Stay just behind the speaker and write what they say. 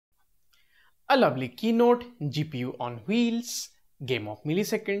A lovely keynote, GPU on wheels, game of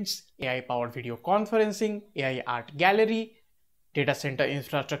milliseconds, AI-powered video conferencing, AI art gallery, data center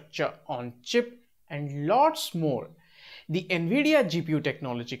infrastructure on chip, and lots more. The Nvidia GPU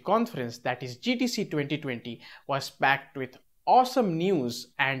Technology Conference, that is GTC 2020, was packed with awesome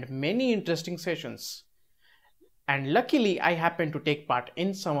news and many interesting sessions. And luckily, I happened to take part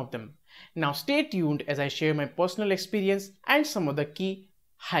in some of them. Now stay tuned as I share my personal experience and some of the key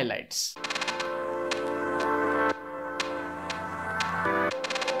highlights.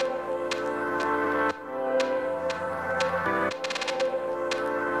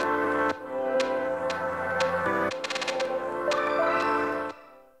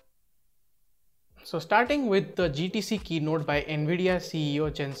 So starting with the GTC keynote by Nvidia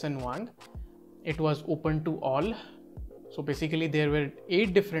CEO Jetson, it was open to all. So basically there were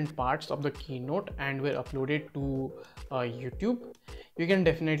 8 different parts of the keynote and were uploaded to YouTube. You can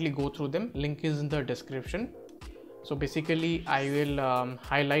definitely go through them. Link is in the description. So basically I will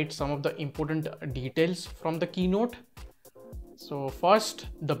highlight some of the important details from the keynote. So first,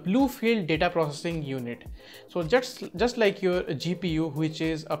 the Bluefield data processing unit. So just like your GPU, which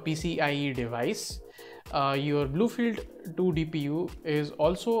is a PCIe device, your Bluefield 2 DPU is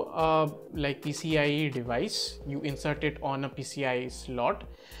also a like PCIe device. You insert it on a PCIe slot.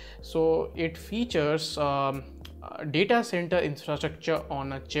 So it features data center infrastructure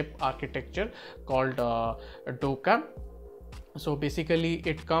on a chip architecture called DOCA. So basically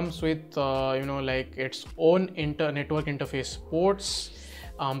it comes with its own network interface ports,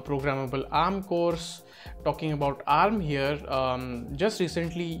 programmable ARM cores. Talking about ARM here, just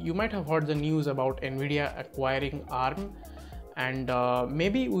recently you might have heard the news about Nvidia acquiring ARM, and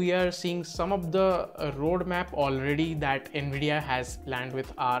maybe we are seeing some of the roadmap already that Nvidia has planned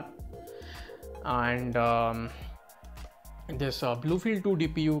with ARM. And this Bluefield 2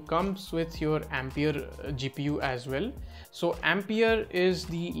 DPU comes with your Ampere GPU as well. So Ampere is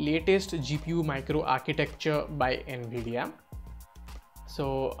the latest GPU micro architecture by Nvidia.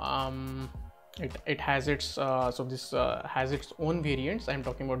 So it has its has its own variants. I'm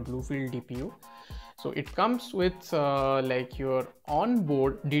talking about Bluefield DPU. So it comes with like your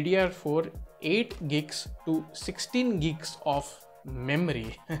onboard DDR4 8 gigs to 16 gigs of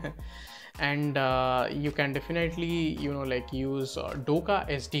memory. And you can definitely use DOCA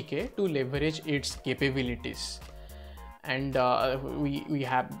SDK to leverage its capabilities. And you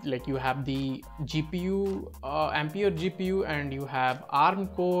have the GPU, Ampere GPU, and you have ARM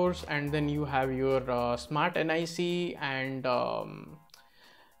cores, and then you have your smart NIC and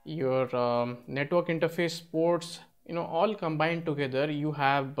your network interface ports, all combined together. You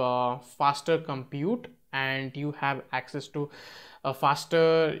have faster compute, and you have access to a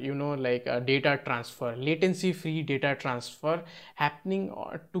faster data transfer, latency free data transfer happening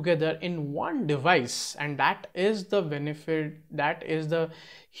together in one device. And that is the benefit, that is the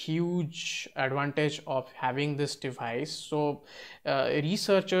huge advantage of having this device. So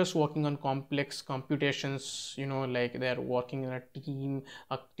researchers working on complex computations, they're working in a team,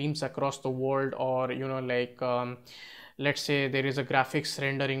 teams across the world, or let's say there is a graphics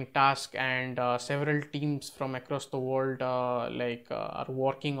rendering task, and several teams from across the world are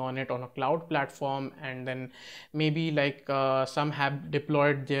working on it on a cloud platform. And then maybe some have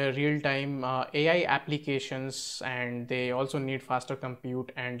deployed their real-time AI applications, and they also need faster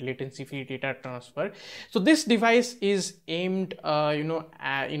compute and latency-free data transfer. So this device is aimed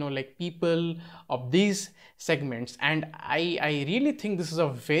people of these segments, and I really think this is a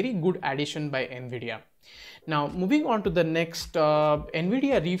very good addition by Nvidia. Now moving on to the next,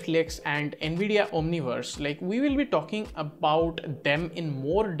 Nvidia Reflex and Nvidia Omniverse. We will be talking about them in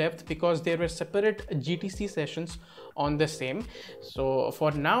more depth because there were separate GTC sessions on the same. So for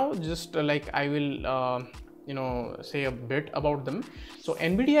now, just I will say a bit about them. So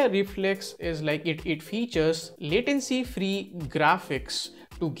Nvidia Reflex is it features latency free graphics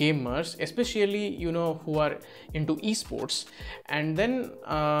to gamers, especially who are into esports. And then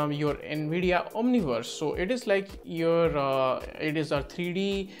your Nvidia Omniverse, so it is it is a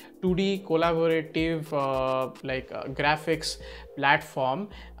 3D 2D collaborative graphics platform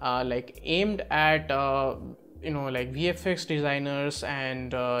aimed at VFX designers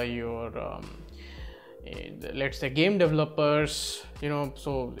and your let's say game developers.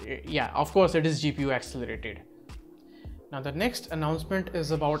 So yeah, of course it is GPU accelerated. Now the next announcement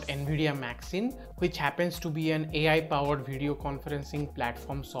is about Nvidia Maxine, which happens to be an AI-powered video conferencing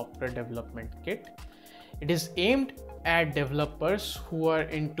platform software development kit. It is aimed at developers who are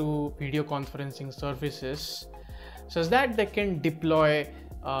into video conferencing services, such that they can deploy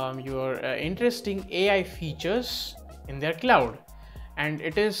your interesting AI features in their cloud. and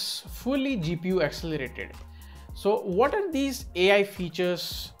it is fully GPU accelerated. So what are these AI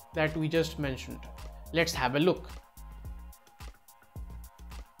features that we just mentioned? Let's have a look.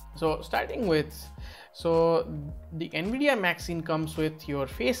 So starting with, the Nvidia Maxine comes with your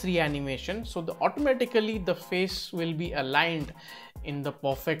face reanimation. So automatically the face will be aligned in the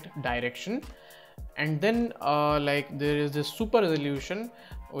perfect direction. And then like there is this super resolution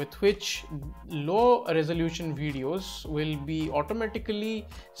with which low resolution videos will be automatically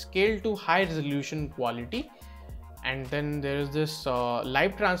scaled to high resolution quality. And then there is this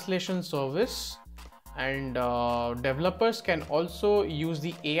live translation service, and developers can also use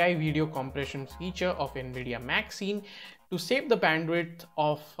the AI video compression feature of Nvidia Maxine to save the bandwidth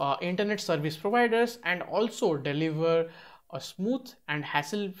of internet service providers and also deliver a smooth and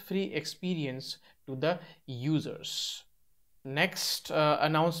hassle-free experience to the users. Next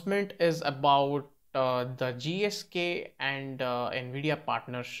announcement is about the GSK and Nvidia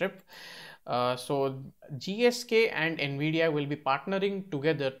partnership. So GSK and Nvidia will be partnering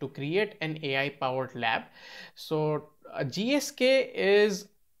together to create an AI powered lab. So GSK is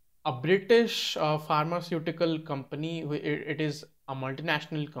a British pharmaceutical company. It is a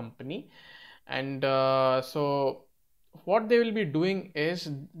multinational company, and so what they will be doing is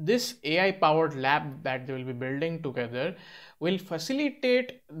this AI powered lab that they will be building together will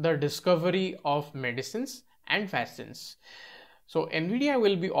facilitate the discovery of medicines and vaccines. So Nvidia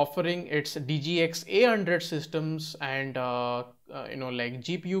will be offering its DGX A100 systems and like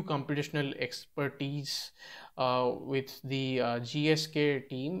GPU computational expertise with the GSK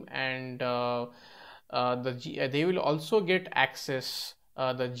team, and they will also get access.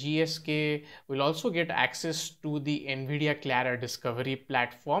 The GSK will also get access to the Nvidia Clara discovery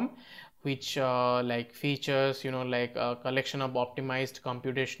platform, which like features like a collection of optimized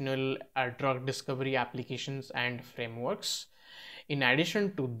computational drug discovery applications and frameworks. In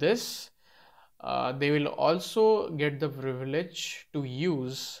addition to this, they will also get the privilege to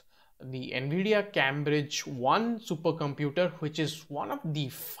use the Nvidia Cambridge 1 supercomputer, which is one of the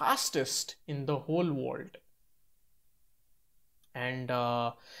fastest in the whole world. And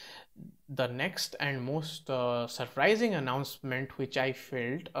the next and most surprising announcement which I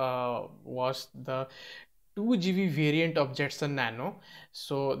felt was the 2 GB variant of Jetson Nano.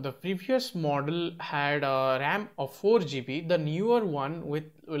 So the previous model had a RAM of 4 GB. The newer one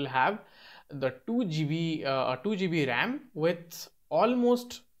will have the 2 GB RAM with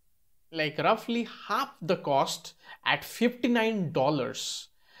almost like roughly half the cost at $59.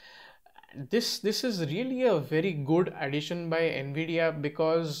 This is really a very good addition by Nvidia,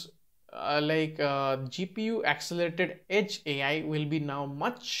 because GPU accelerated edge AI will be now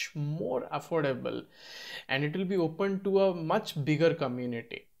much more affordable, and it will be open to a much bigger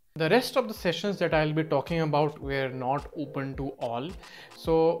community. The rest of the sessions that I'll be talking about were not open to all.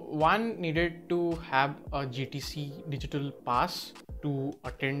 So one needed to have a GTC Digital pass to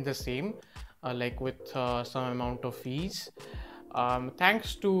attend the same, with some amount of fees.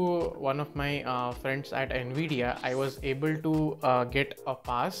 Thanks to one of my friends at Nvidia, I was able to get a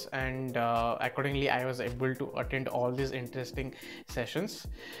pass, and accordingly I was able to attend all these interesting sessions.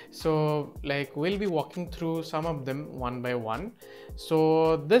 So we'll be walking through some of them one by one.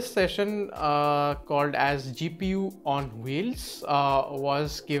 So this session called as GPU on Wheels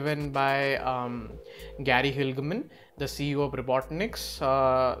was given by Gary Hilgeman, the CEO of Rebotnix.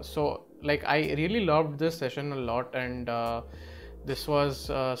 So I really loved this session a lot, and this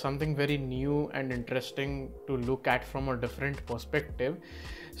was something very new and interesting to look at from a different perspective.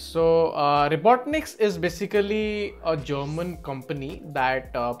 So Rebotnix is basically a German company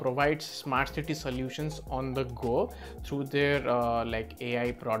that provides smart city solutions on the go through their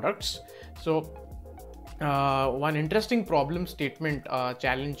AI products. So one interesting problem statement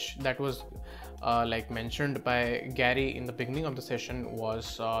challenge that was mentioned by Gary in the beginning of the session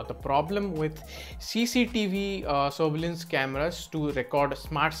was the problem with CCTV surveillance cameras to record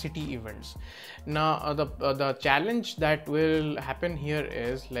smart city events. Now the challenge that will happen here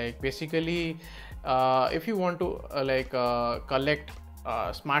is basically if you want to collect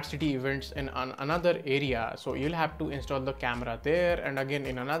smart city events in another area, so you'll have to install the camera there, and again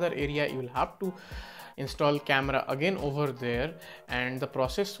in another area you'll have to install camera again over there, and the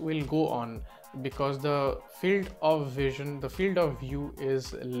process will go on because the field of view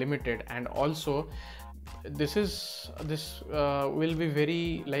is limited, and also this will be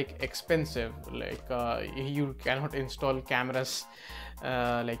very expensive. You cannot install cameras,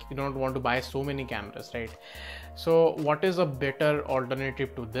 you don't want to buy so many cameras, right? So what is a better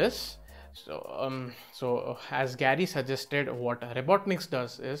alternative to this? So as Gary suggested, what Rebotnix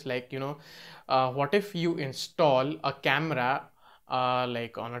does is what if you install a camera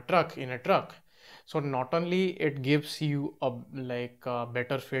like on a truck, in a truck. So not only it gives you a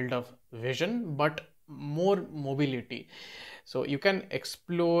better field of vision, but more mobility. So you can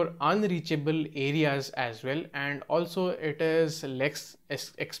explore unreachable areas as well, and also it is less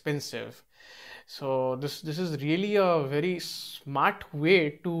expensive. So this is really a very smart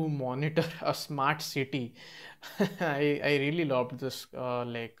way to monitor a smart city. I really loved this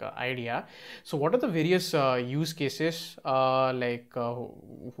idea. So what are the various use cases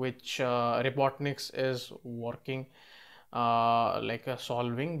which Rebotnix is working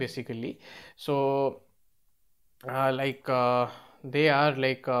solving basically? So they are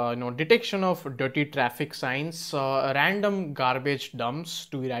detection of dirty traffic signs, random garbage dumps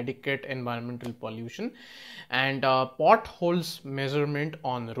to eradicate environmental pollution, and potholes measurement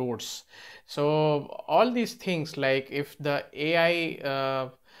on roads. So all these things, like if the AI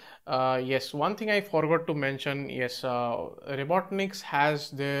yes, one thing I forgot to mention. Yes, Rebotnix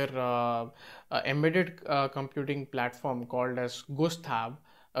has their embedded computing platform called as Gustav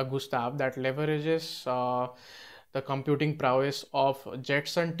that leverages the computing prowess of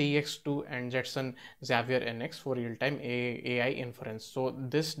Jetson TX2 and Jetson Xavier NX for real-time AI inference. So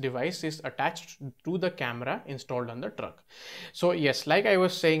this device is attached to the camera installed on the truck. So yes, like I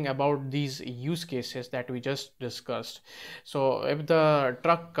was saying about these use cases that we just discussed. So if the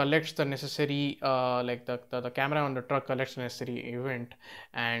truck collects the necessary, the camera on the truck collects the necessary event,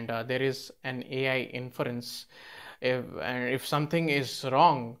 and there is an AI inference, if something is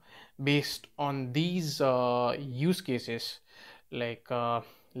wrong based on these use cases,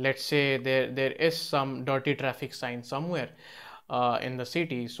 let's say there is some dirty traffic sign somewhere in the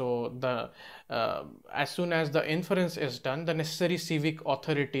city. So the as soon as the inference is done, the necessary civic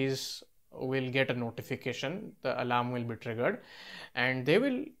authorities will get a notification, the alarm will be triggered, and they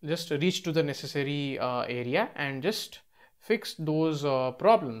will just reach to the necessary area and just fix those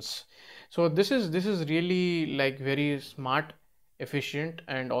problems. So this is really like very smart, efficient,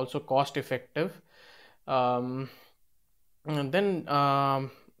 and also cost effective. And then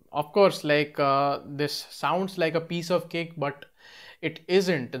of course, this sounds like a piece of cake, but it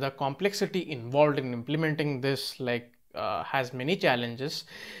isn't. The complexity involved in implementing this has many challenges.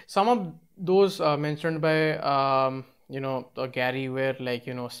 Some of those mentioned by Gary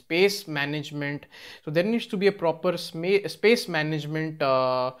were space management. So there needs to be a proper space management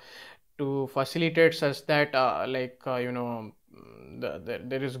to facilitate such that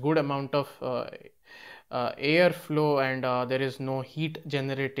there is good amount of airflow, and there is no heat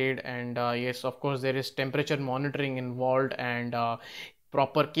generated, and yes, of course there is temperature monitoring involved, and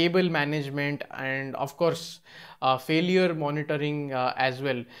proper cable management, and of course failure monitoring as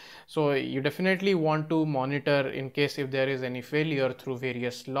well. So you definitely want to monitor in case if there is any failure through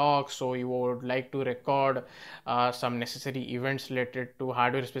various logs. So you would like to record some necessary events related to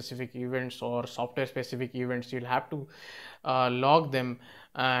hardware specific events or software specific events. You'll have to log them,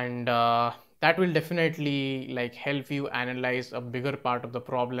 and that will definitely help you analyze a bigger part of the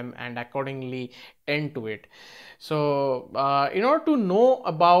problem and accordingly tend to it. So in order to know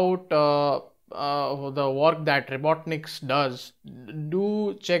about the work that Rebotnix does,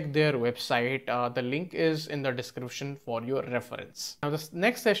 do check their website. The link is in the description for your reference. Now this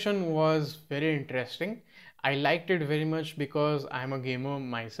next session was very interesting. I liked it very much because I'm a gamer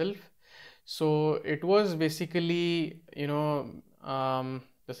myself. So it was basically,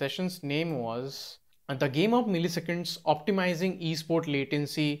 the session's name was The Game of Milliseconds, Optimizing Esport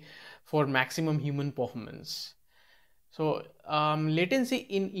Latency for Maximum Human Performance. So latency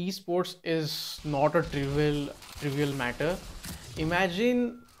in esports is not a trivial matter.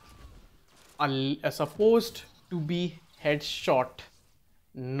 Imagine a supposed to be headshot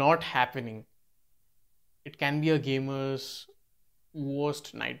not happening. It can be a gamer's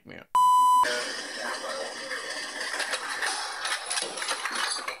worst nightmare.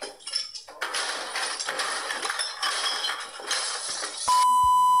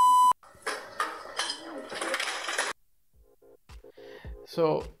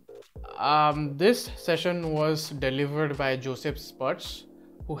 So this session was delivered by Joseph Spurts,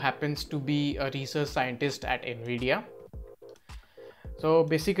 who happens to be a research scientist at Nvidia. So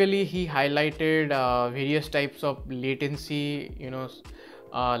basically he highlighted various types of latency,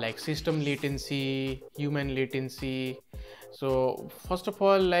 like system latency, human latency. So first of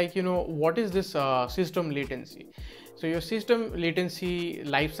all, what is this system latency? So your system latency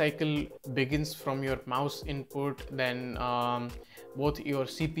life cycle begins from your mouse input, then both your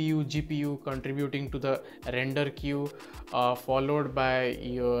CPU, GPU contributing to the render queue, followed by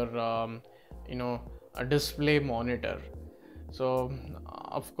your a display monitor. So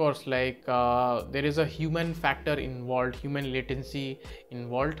of course, like there is a human factor involved, human latency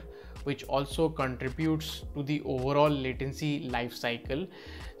involved, which also contributes to the overall latency life cycle.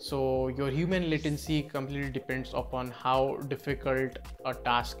 So your human latency completely depends upon how difficult a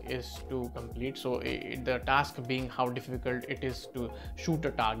task is to complete. So the task being how difficult it is to shoot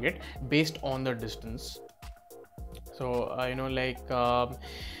a target based on the distance. So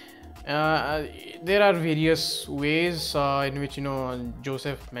uh, there are various ways in which,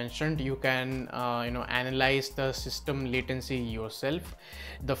 Joseph mentioned, you can analyze the system latency yourself.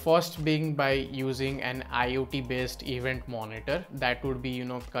 The first being by using an IoT based event monitor that would be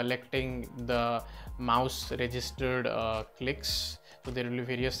collecting the mouse registered clicks. So there will be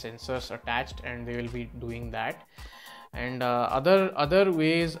various sensors attached and they will be doing that. And other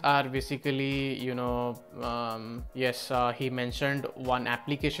ways are basically, he mentioned one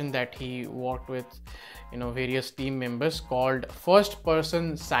application that he worked with various team members called first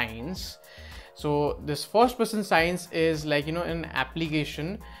person science. So this first person science is like an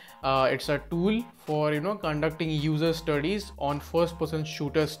application. It's a tool for conducting user studies on first person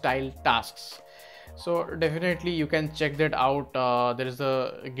shooter style tasks. So definitely you can check that out. There is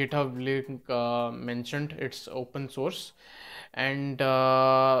a GitHub link mentioned. It's open source. And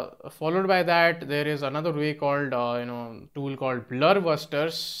followed by that, there is another way called tool called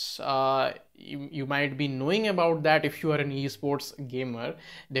Blurbusters. You might be knowing about that if you are an esports gamer,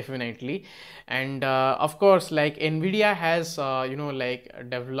 definitely. And of course, like Nvidia has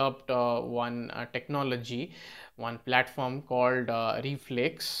developed one technology, one platform called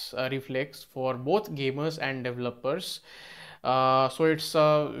Reflex for both gamers and developers. So it's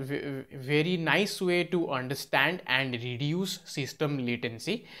a very nice way to understand and reduce system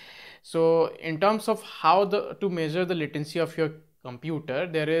latency. So in terms of how to measure the latency of your computer,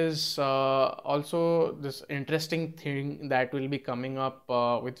 there is also this interesting thing that will be coming up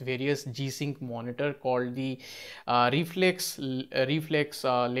with various G-Sync monitor called the Reflex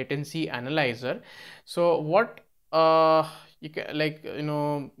latency analyzer. So what you can, like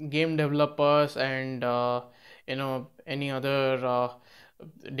game developers and any other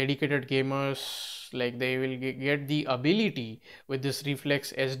dedicated gamers, like they will get the ability with this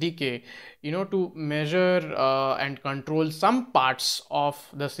Reflex SDK to measure and control some parts of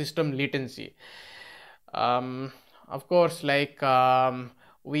the system latency. Of course, like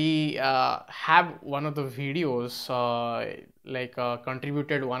we have one of the videos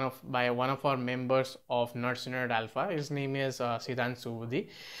contributed by one of our members of Nerd Alpha. His name is Siddhant Subudhi.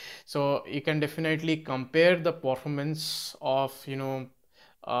 So you can definitely compare the performance of in-game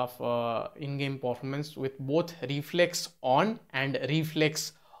performance with both Reflex on and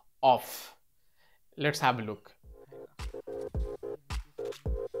Reflex off. Let's have a look.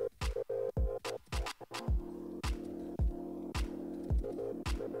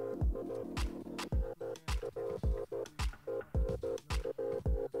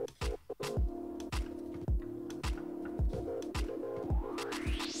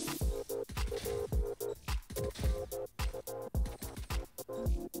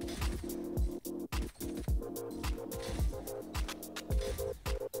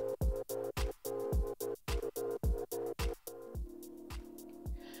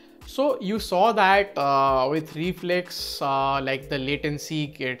 So you saw that with Reflex, like the latency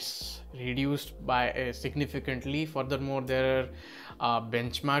gets reduced by significantly. Furthermore, there are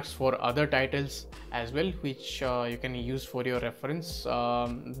benchmarks for other titles as well, which you can use for your reference.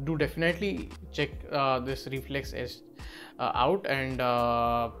 Do definitely check this Reflex out, and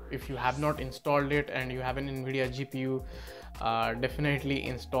if you have not installed it and you have an Nvidia GPU, definitely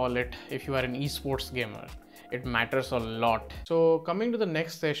install it if you are an esports gamer. It matters a lot. So coming to the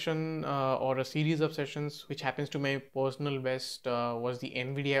next session or a series of sessions, which happens to my personal best, was the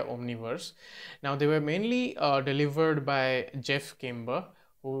Nvidia Omniverse. Now they were mainly delivered by Jeff Kimber,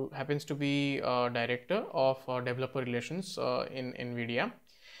 who happens to be director of developer relations in Nvidia.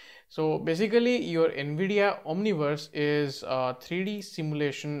 So basically your Nvidia Omniverse is a 3D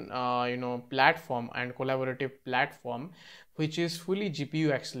simulation platform and collaborative platform which is fully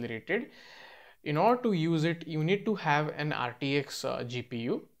GPU accelerated. In order to use it, you need to have an RTX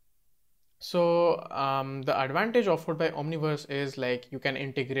GPU. So the advantage offered by Omniverse is like you can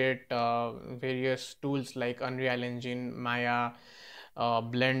integrate various tools like Unreal Engine, Maya,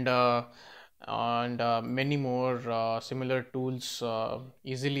 Blender, and many more similar tools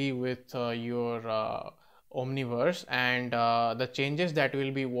easily with your Omniverse, and the changes that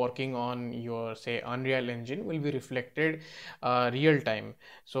will be working on your, say, Unreal Engine will be reflected real time.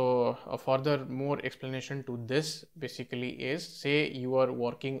 So further more explanation to this basically is, say you are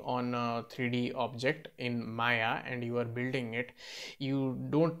working on a 3D object in Maya and you are building it, you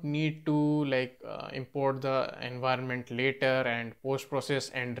don't need to import the environment later and post process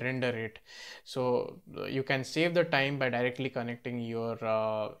and render it. So you can save the time by directly connecting your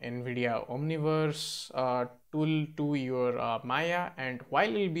Nvidia Omniverse tool to your Maya, and while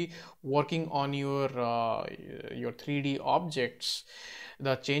you'll be working on your 3D objects,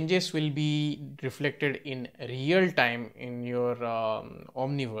 the changes will be reflected in real time in your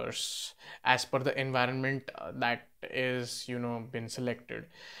Omniverse as per the environment that is been selected,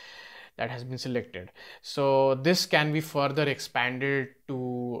 that has been selected. So this can be further expanded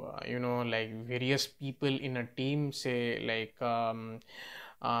to various people in a team, say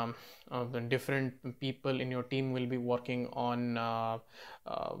the different people in your team will be working on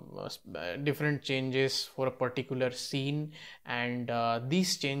different changes for a particular scene, and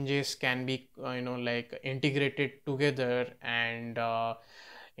these changes can be integrated together and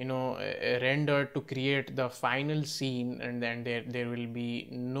rendered to create the final scene, and then there will be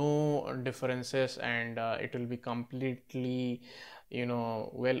no differences, and it will be completely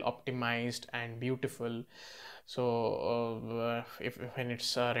well optimized and beautiful. So when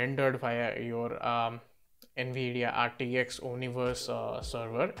it's rendered via your Nvidia RTX Omniverse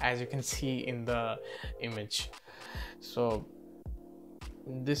server, as you can see in the image. So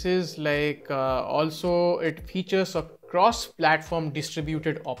this is also it features a cross-platform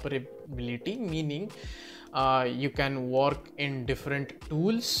distributed operability, meaning you can work in different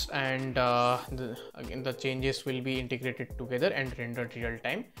tools, and again the changes will be integrated together and rendered real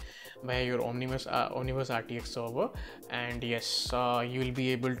time by your Omniverse RTX server. And yes, you will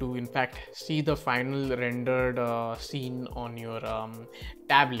be able to in fact see the final rendered scene on your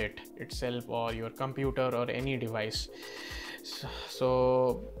tablet itself or your computer or any device.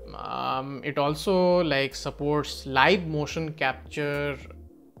 So it also supports live motion capture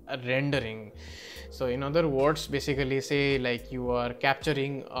rendering. So in other words, basically say you are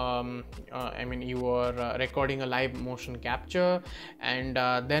capturing you are recording a live motion capture, and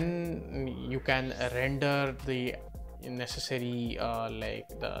then you can render the necessary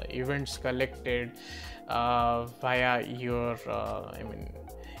the events collected via your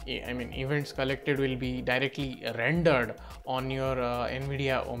events collected will be directly rendered on your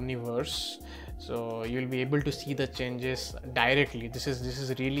Nvidia Omniverse. So you'll be able to see the changes directly. This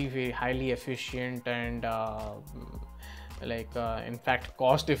is really very highly efficient and in fact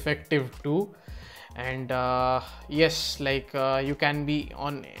cost effective too. And yes, you can be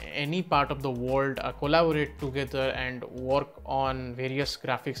on any part of the world, collaborate together and work on various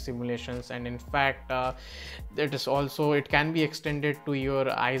graphics simulations. And in fact that is also, it can be extended to your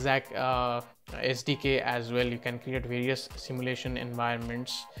Isaac SDK as well. You can create various simulation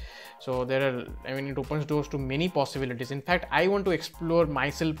environments. So there are, it opens doors to many possibilities. In fact, I want to explore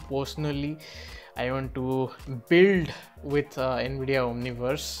myself personally. I want to build with Nvidia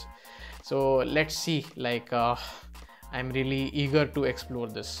Omniverse. So let's see, I'm really eager to explore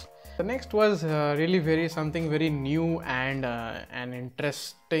this. The next was really something very new and an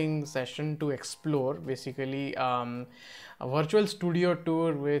interesting session to explore. Basically a virtual studio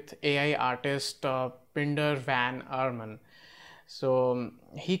tour with AI artist Pindar van Arman. So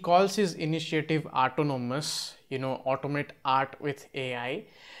he calls his initiative Artonomous, automate art with AI.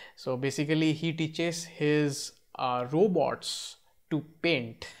 So basically he teaches his robots to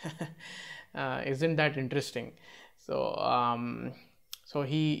paint. Isn't that interesting? So so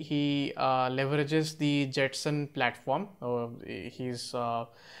he leverages the Jetson platform. His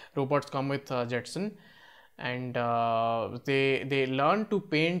robots come with Jetson, and they learn to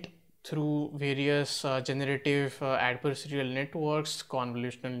paint through various generative adversarial networks,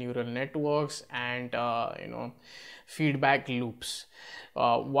 convolutional neural networks, and feedback loops.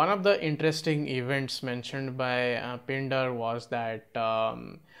 One of the interesting events mentioned by Pindar was that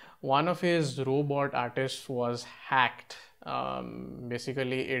one of his robot artists was hacked.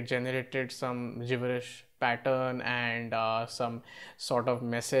 Basically it generated some gibberish pattern and some sort of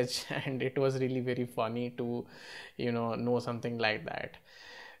message, and it was really very funny to know something like that.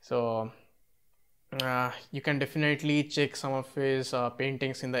 So you can definitely check some of his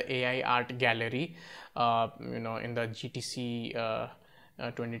paintings in the AI art gallery, in the GTC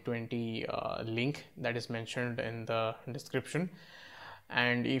 2020 link that is mentioned in the description.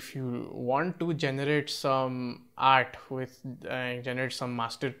 And if you want to generate some art with generate some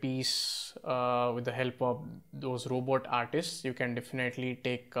masterpiece with the help of those robot artists, you can definitely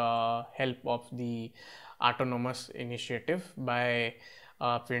take help of the Artonomous initiative by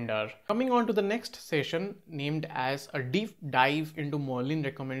Pindar. Coming on to the next session, named as a deep dive into Merlin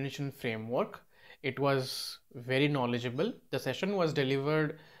recommendation framework. It was very knowledgeable. The session was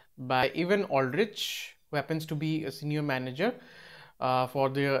delivered by Evan Aldrich, who happens to be a senior manager for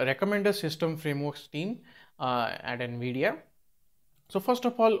the recommender system frameworks team at Nvidia. So first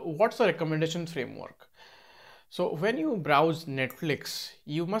of all, what's a recommendation framework? So when you browse Netflix,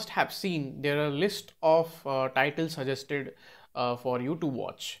 you must have seen there are a list of titles suggested for you to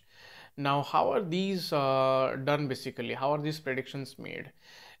watch. Now, how are these done basically? How are these predictions made?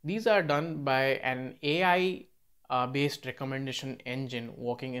 These are done by an AI based recommendation engine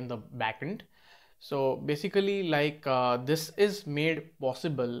working in the backend. So basically, like this is made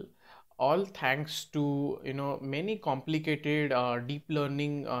possible all thanks to many complicated deep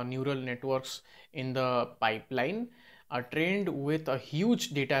learning neural networks in the pipeline are trained with a huge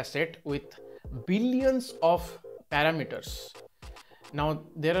data set with billions of parameters. Now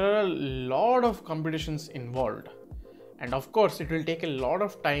there are a lot of computations involved, and of course it will take a lot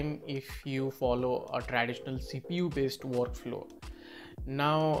of time if you follow a traditional CPU based workflow.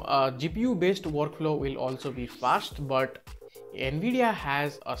 Now GPU based workflow will also be fast, but Nvidia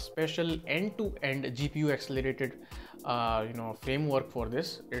has a special end-to-end GPU accelerated framework for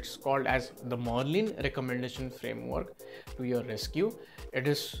this. It's called as the Merlin recommendation framework to your rescue. It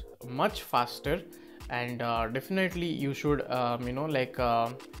is much faster, and definitely you should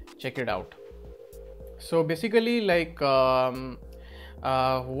check it out. So basically, like what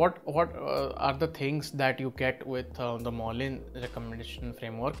are the things that you get with the Merlin recommendation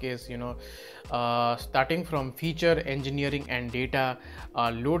framework is starting from feature engineering and data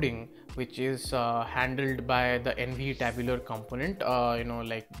loading, which is handled by the NV tabular component.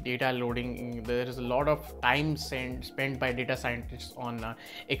 Like data loading, there is a lot of time spent by data scientists on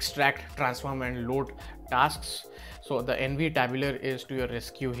extract, transform and load tasks. So the NV tabular is to your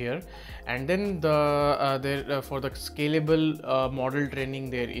rescue here. And then for the scalable model training,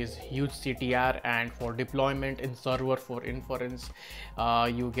 there is huge CTR, and for deployment in server for inference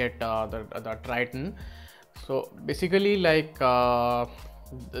you get the Triton. So basically, like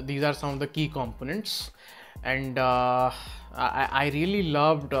these are some of the key components. And I really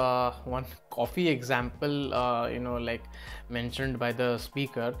loved one coffee example like mentioned by the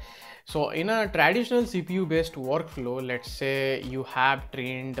speaker. So in a traditional CPU based workflow, let's say you have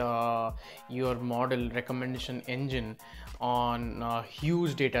trained your model recommendation engine on a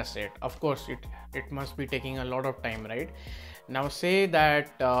huge data set. Of course it must be taking a lot of time, right? Now say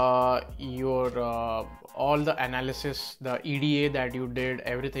that your all the analysis, the EDA that you did,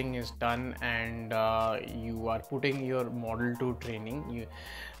 everything is done, and you are putting your model to training.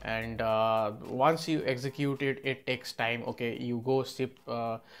 Once you execute it, it takes time. Okay, you go sip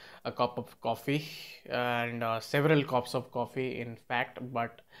a cup of coffee, and several cups of coffee in fact,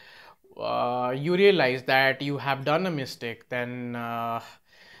 but you realize that you have done a mistake. Then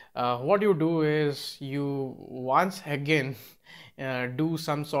what you do is you once again do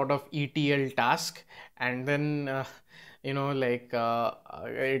some sort of ETL task, and then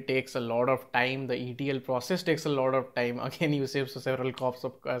it takes a lot of time. The ETL process takes a lot of time. Again, you save several cups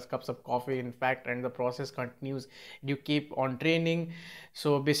of coffee in fact, and the process continues. You keep on training.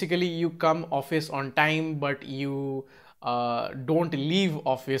 So basically you come office on time, but you don't leave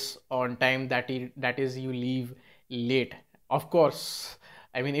office on time. That is you leave late. Of course,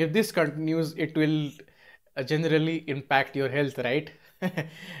 I mean, if this continues, it will generally impact your health, right?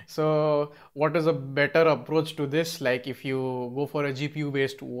 So what is a better approach to this? Like if you go for a GPU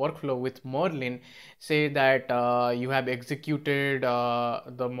based workflow with Merlin, say that you have executed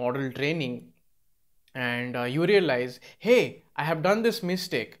the model training, and you realize, hey, I have done this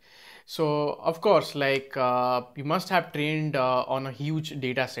mistake. So of course, like you must have trained on a huge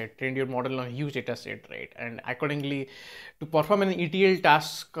data set, trained your model on a huge data set, right? And accordingly, to perform an ETL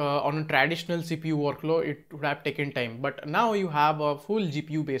task on a traditional CPU workflow, it would have taken time. But now you have a full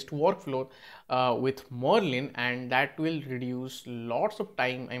GPU based workflow with Merlin, and that will reduce lots of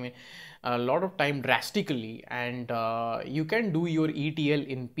time. I mean, a lot of time drastically, and you can do your ETL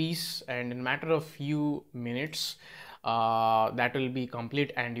in peace, and in matter of few minutes that will be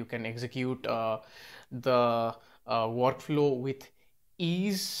complete, and you can execute the workflow with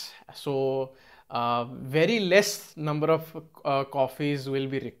ease. So very less number of coffees will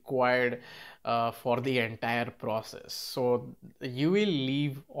be required for the entire process. So you will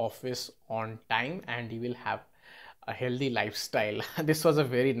leave office on time, and you will have a healthy lifestyle. This was a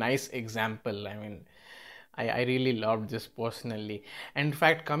very nice example. I mean, I really loved this personally. And in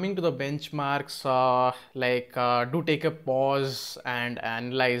fact, coming to the benchmarks, do take a pause and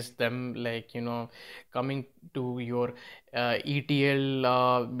analyze them. Like, coming to your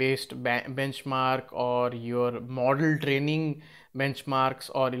ETL based benchmark, or your model training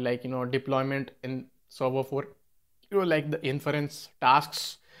benchmarks, or like, deployment in server for, like the inference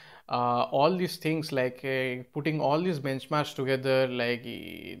tasks, all these things, like putting all these benchmarks together, like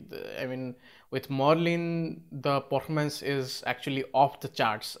I mean, with Merlin, the performance is actually off the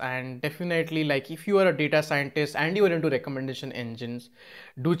charts. And definitely, like, if you are a data scientist and you are into recommendation engines,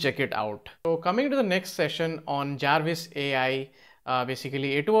 do check it out. So coming to the next session on Jarvis AI,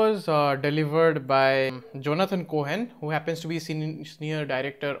 basically it was delivered by Jonathan Cohen, who happens to be senior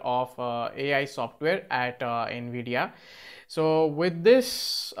director of AI software at Nvidia. So with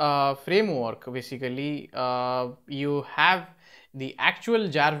this framework, basically you have the actual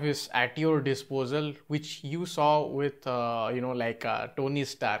Jarvis at your disposal, which you saw with Tony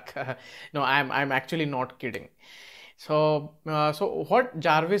Stark. No, I'm actually not kidding. So, so what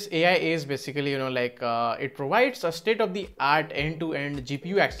Jarvis AI is basically, it provides a state-of-the-art end-to-end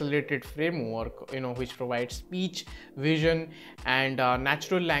GPU accelerated framework, which provides speech, vision, and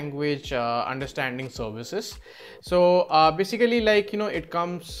natural language understanding services. So basically, like, it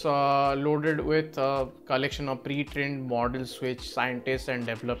comes loaded with a collection of pre-trained models which scientists and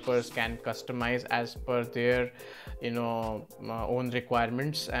developers can customize as per their own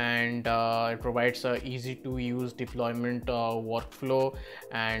requirements. And it provides a easy to use deployment workflow,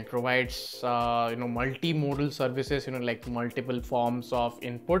 and provides multimodal services, like multiple forms of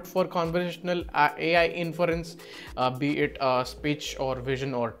input for conversational AI inference, be it speech or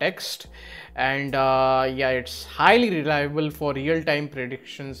vision or text. And yeah, it's highly reliable for real-time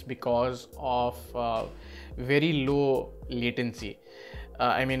predictions because of very low latency.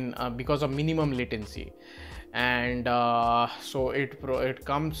 Because of minimum latency. And so it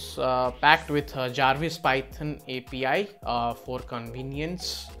comes packed with Jarvis Python API for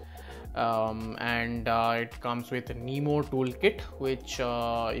convenience, and it comes with a Nemo toolkit, which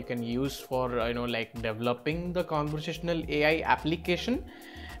you can use for like developing the conversational AI application.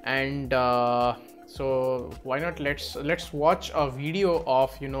 And so why not, let's watch a video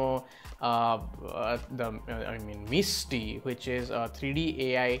of Misty, which is a 3D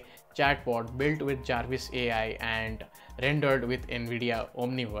AI chatbot built with Jarvis AI and rendered with Nvidia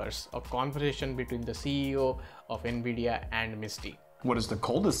Omniverse, a conversation between the CEO of Nvidia and Misty. What is the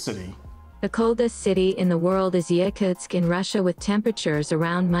coldest city? The coldest city in the world is Yakutsk in Russia, with temperatures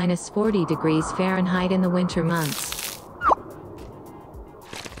around -40 degrees Fahrenheit in the winter months.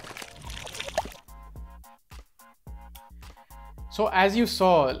 So as you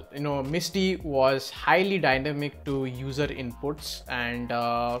saw, Misty was highly dynamic to user inputs and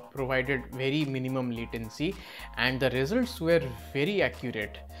provided very minimum latency, and the results were very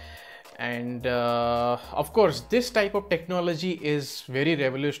accurate. And of course, this type of technology is very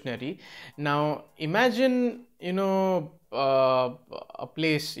revolutionary. Now imagine, a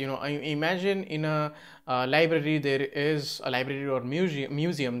place, imagine in a library, there is a library or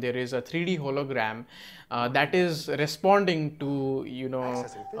museum, there is a 3D hologram that is responding to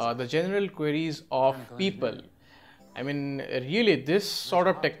the general queries of people. I mean, really, this sort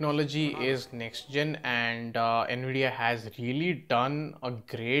of technology is next gen, and Nvidia has really done a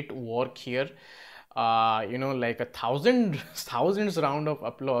great work here. Like thousands round of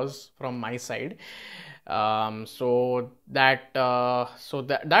applause from my side. So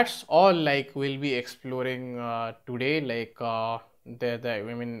that's all, like, we'll be exploring today. Like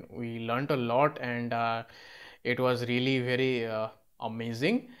we learned a lot, and it was really very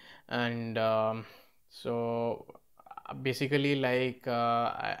amazing. And so basically, like,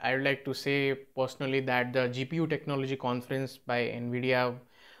 I would like to say personally that the GPU Technology Conference by Nvidia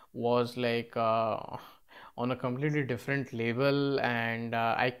was like on a completely different level, and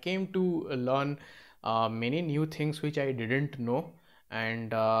I came to learn many new things which I didn't know.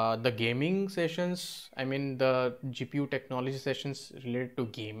 And the gaming sessions, the GPU technology sessions related to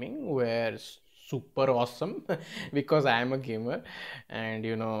gaming were super awesome because I am a gamer. And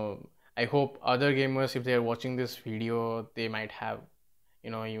I hope other gamers, if they are watching this video, they might have,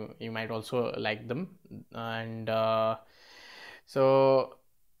 you might also like them. And so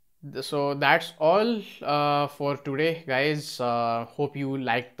that's all for today, guys. Hope you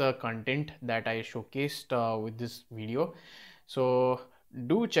liked the content that I showcased with this video. So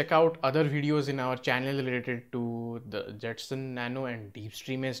do check out other videos in our channel related to the Jetson, Nano, and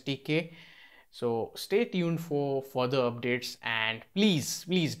Deepstream SDK. So stay tuned for further updates, and please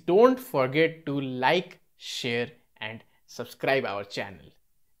don't forget to like, share, and subscribe our channel.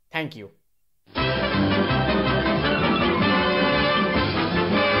 Thank you.